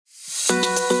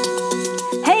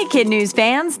Kid News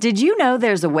fans, did you know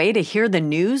there's a way to hear the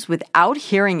news without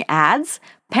hearing ads?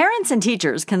 Parents and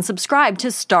teachers can subscribe to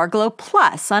Starglow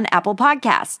Plus on Apple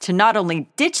Podcasts to not only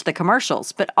ditch the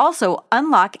commercials, but also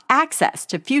unlock access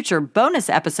to future bonus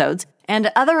episodes and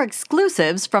other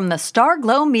exclusives from the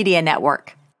Starglow Media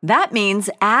Network. That means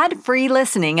ad-free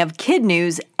listening of kid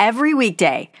news every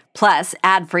weekday, plus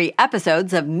ad-free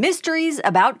episodes of mysteries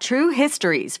about true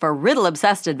histories for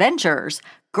riddle-obsessed adventurers,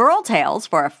 girl tales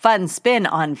for a fun spin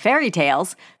on fairy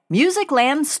tales,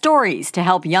 Musicland stories to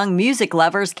help young music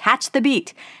lovers catch the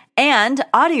beat, and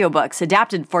audiobooks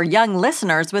adapted for young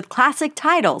listeners with classic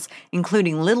titles,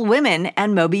 including Little Women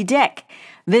and Moby Dick.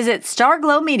 Visit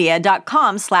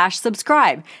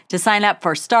starglowmedia.com/subscribe to sign up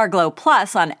for Starglow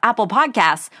Plus on Apple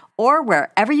Podcasts or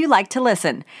wherever you like to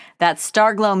listen. That's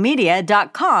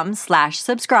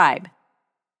starglowmedia.com/subscribe.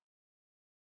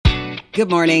 Good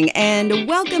morning and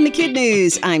welcome to Kid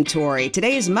News. I'm Tori.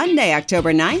 Today is Monday,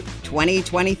 October 9th,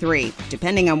 2023.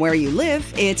 Depending on where you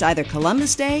live, it's either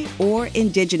Columbus Day or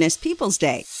Indigenous Peoples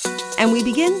Day. And we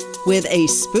begin with a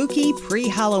spooky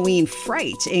pre-Halloween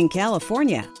fright in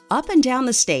California. Up and down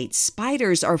the state,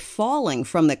 spiders are falling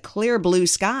from the clear blue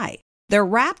sky. They're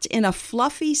wrapped in a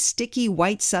fluffy, sticky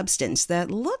white substance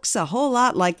that looks a whole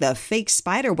lot like the fake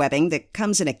spider webbing that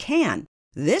comes in a can.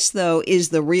 This, though, is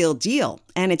the real deal,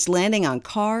 and it's landing on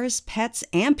cars, pets,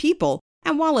 and people.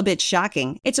 And while a bit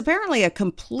shocking, it's apparently a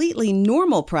completely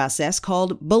normal process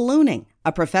called ballooning.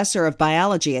 A professor of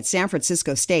biology at San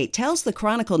Francisco State tells the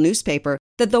Chronicle newspaper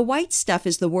that the white stuff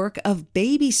is the work of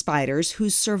baby spiders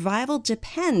whose survival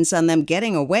depends on them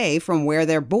getting away from where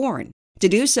they're born. To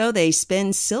do so, they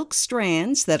spin silk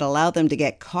strands that allow them to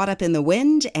get caught up in the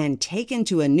wind and taken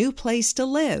to a new place to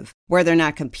live, where they're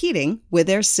not competing with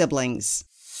their siblings.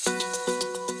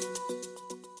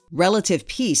 Relative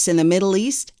peace in the Middle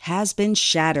East has been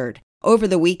shattered. Over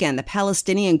the weekend, the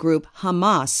Palestinian group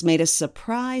Hamas made a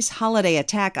surprise holiday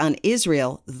attack on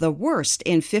Israel, the worst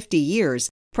in 50 years,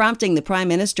 prompting the prime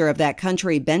minister of that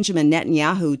country, Benjamin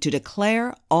Netanyahu, to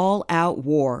declare all-out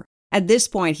war. At this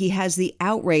point, he has the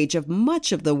outrage of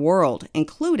much of the world,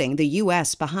 including the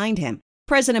U.S., behind him.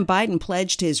 President Biden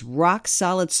pledged his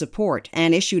rock-solid support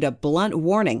and issued a blunt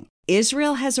warning.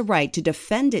 Israel has a right to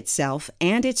defend itself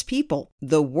and its people.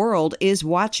 The world is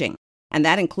watching. And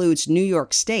that includes New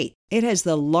York State. It has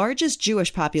the largest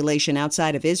Jewish population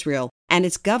outside of Israel, and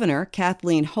its governor,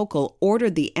 Kathleen Hochul,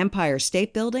 ordered the Empire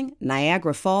State Building,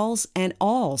 Niagara Falls, and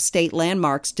all state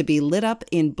landmarks to be lit up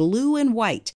in blue and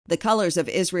white, the colors of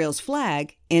Israel's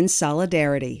flag, in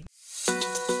solidarity.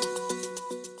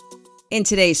 In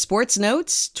today's sports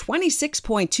notes,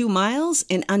 26.2 miles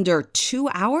in under 2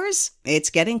 hours? It's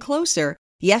getting closer.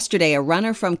 Yesterday, a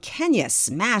runner from Kenya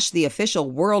smashed the official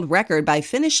world record by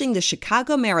finishing the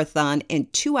Chicago Marathon in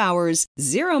 2 hours,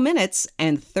 0 minutes,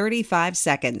 and 35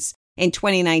 seconds. In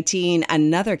 2019,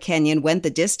 another Kenyan went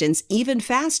the distance even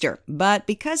faster, but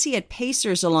because he had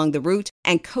pacers along the route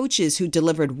and coaches who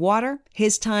delivered water,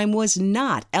 his time was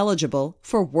not eligible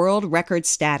for world record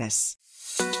status.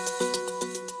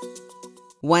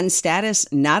 One status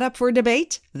not up for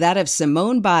debate, that of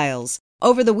Simone Biles.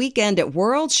 Over the weekend at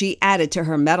World, she added to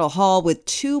her medal haul with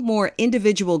 2 more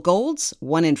individual golds,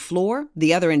 one in floor,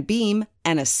 the other in beam,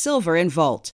 and a silver in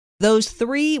vault. Those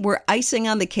 3 were icing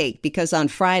on the cake because on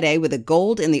Friday, with a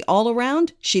gold in the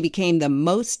all-around, she became the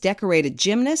most decorated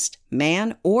gymnast,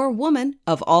 man or woman,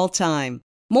 of all time.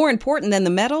 More important than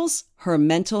the medals, her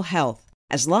mental health.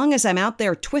 As long as I'm out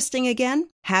there twisting again,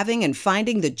 having and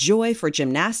finding the joy for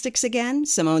gymnastics again,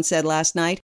 Simone said last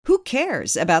night, who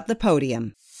cares about the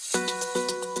podium?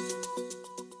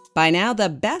 By now, the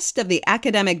best of the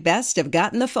academic best have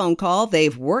gotten the phone call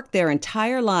they've worked their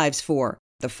entire lives for.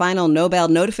 The final Nobel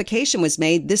notification was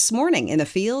made this morning in the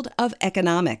field of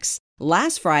economics.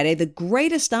 Last Friday, the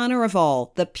greatest honor of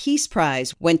all, the Peace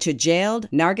Prize, went to jailed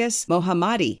Narges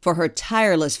Mohammadi for her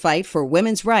tireless fight for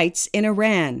women's rights in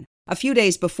Iran. A few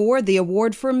days before, the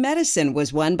award for medicine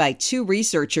was won by 2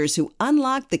 researchers who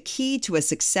unlocked the key to a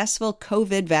successful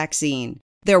COVID vaccine.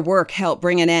 Their work helped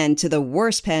bring an end to the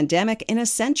worst pandemic in a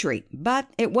century, but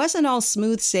it wasn't all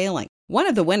smooth sailing. One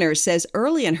of the winners says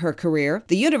early in her career,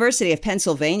 the University of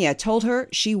Pennsylvania told her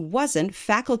she wasn't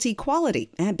faculty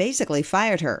quality and basically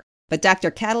fired her. But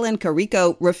Dr. Catalin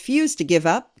Carrico refused to give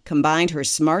up, combined her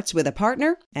smarts with a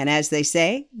partner, and as they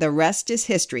say, the rest is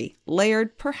history,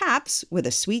 layered perhaps with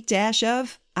a sweet dash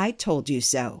of, I told you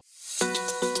so.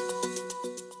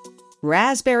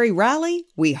 Raspberry Rally,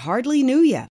 we hardly knew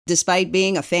ya. Despite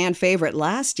being a fan favorite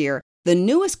last year, the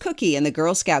newest cookie in the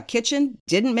Girl Scout kitchen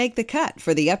didn't make the cut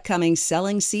for the upcoming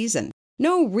selling season.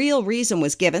 No real reason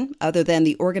was given other than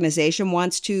the organization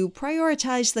wants to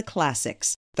prioritize the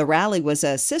classics. The Rally was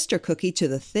a sister cookie to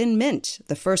the Thin Mint,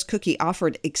 the first cookie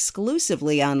offered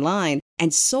exclusively online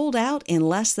and sold out in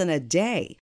less than a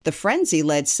day. The frenzy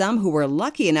led some who were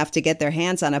lucky enough to get their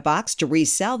hands on a box to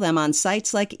resell them on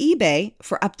sites like eBay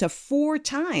for up to 4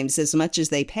 times as much as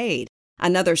they paid.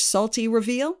 Another salty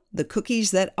reveal, the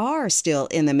cookies that are still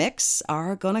in the mix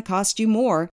are going to cost you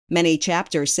more. Many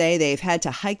chapters say they've had to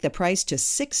hike the price to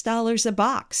 $6 a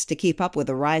box to keep up with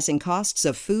the rising costs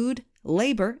of food,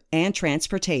 labor, and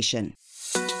transportation.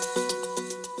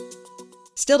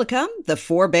 Still to come, the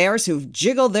 4 bears who've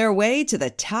jiggled their way to the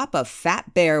top of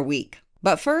Fat Bear Week.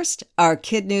 But first, our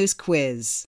Kid News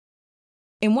quiz.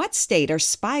 In what state are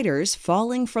spiders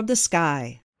falling from the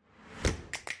sky?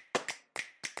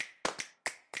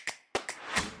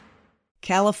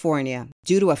 California,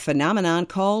 due to a phenomenon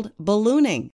called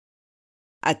ballooning.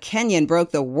 A Kenyan broke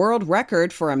the world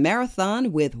record for a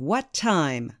marathon with what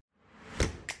time?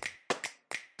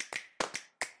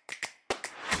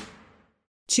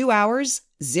 2 hours,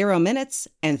 0 minutes,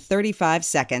 and 35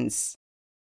 seconds.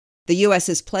 The U.S.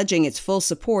 is pledging its full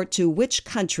support to which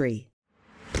country?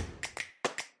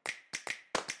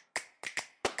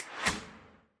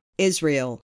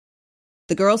 Israel.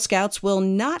 The Girl Scouts will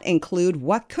not include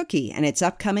what cookie in its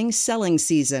upcoming selling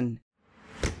season?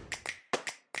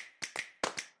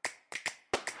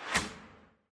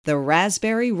 The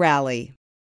Raspberry Rally.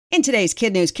 In today's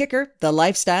Kid News Kicker, the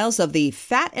lifestyles of the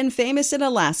fat and famous in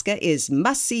Alaska is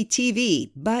must-see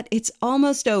TV, but it's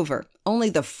almost over. Only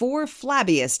the 4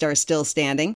 flabbiest are still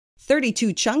standing.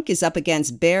 32 Chunk is up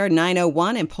against Bear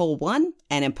 901 in Poll 1,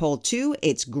 and in Poll 2,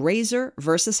 it's Grazer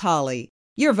versus Holly.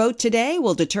 Your vote today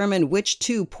will determine which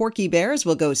 2 Porky Bears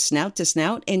will go snout to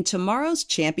snout in tomorrow's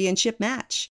championship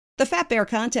match. The Fat Bear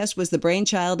contest was the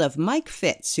brainchild of Mike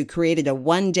Fitz, who created a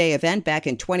one-day event back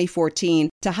in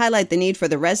 2014 to highlight the need for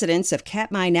the residents of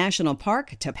Katmai National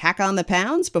Park to pack on the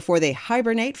pounds before they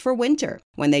hibernate for winter,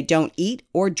 when they don't eat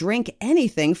or drink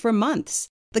anything for months.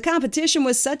 The competition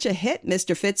was such a hit,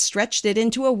 Mr. Fitz stretched it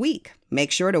into a week.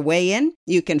 Make sure to weigh in.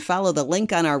 You can follow the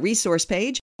link on our resource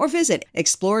page or visit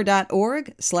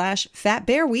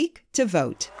explore.org/fatbearweek to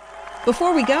vote.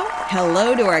 Before we go,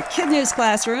 hello to our Kid News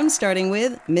classroom, starting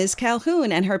with Ms.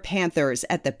 Calhoun and her Panthers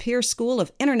at the Pierce School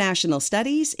of International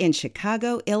Studies in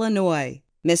Chicago, Illinois.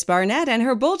 Miss Barnett and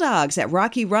her Bulldogs at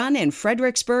Rocky Run in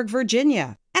Fredericksburg,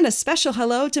 Virginia. And a special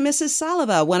hello to Mrs.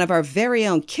 Saliva, one of our very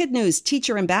own Kid News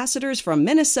teacher ambassadors from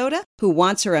Minnesota, who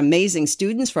wants her amazing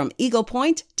students from Eagle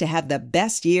Point to have the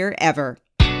best year ever.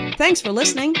 Thanks for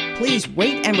listening. Please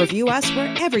rate and review us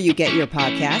wherever you get your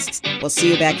podcasts. We'll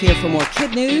see you back here for more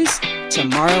Kid News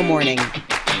tomorrow morning.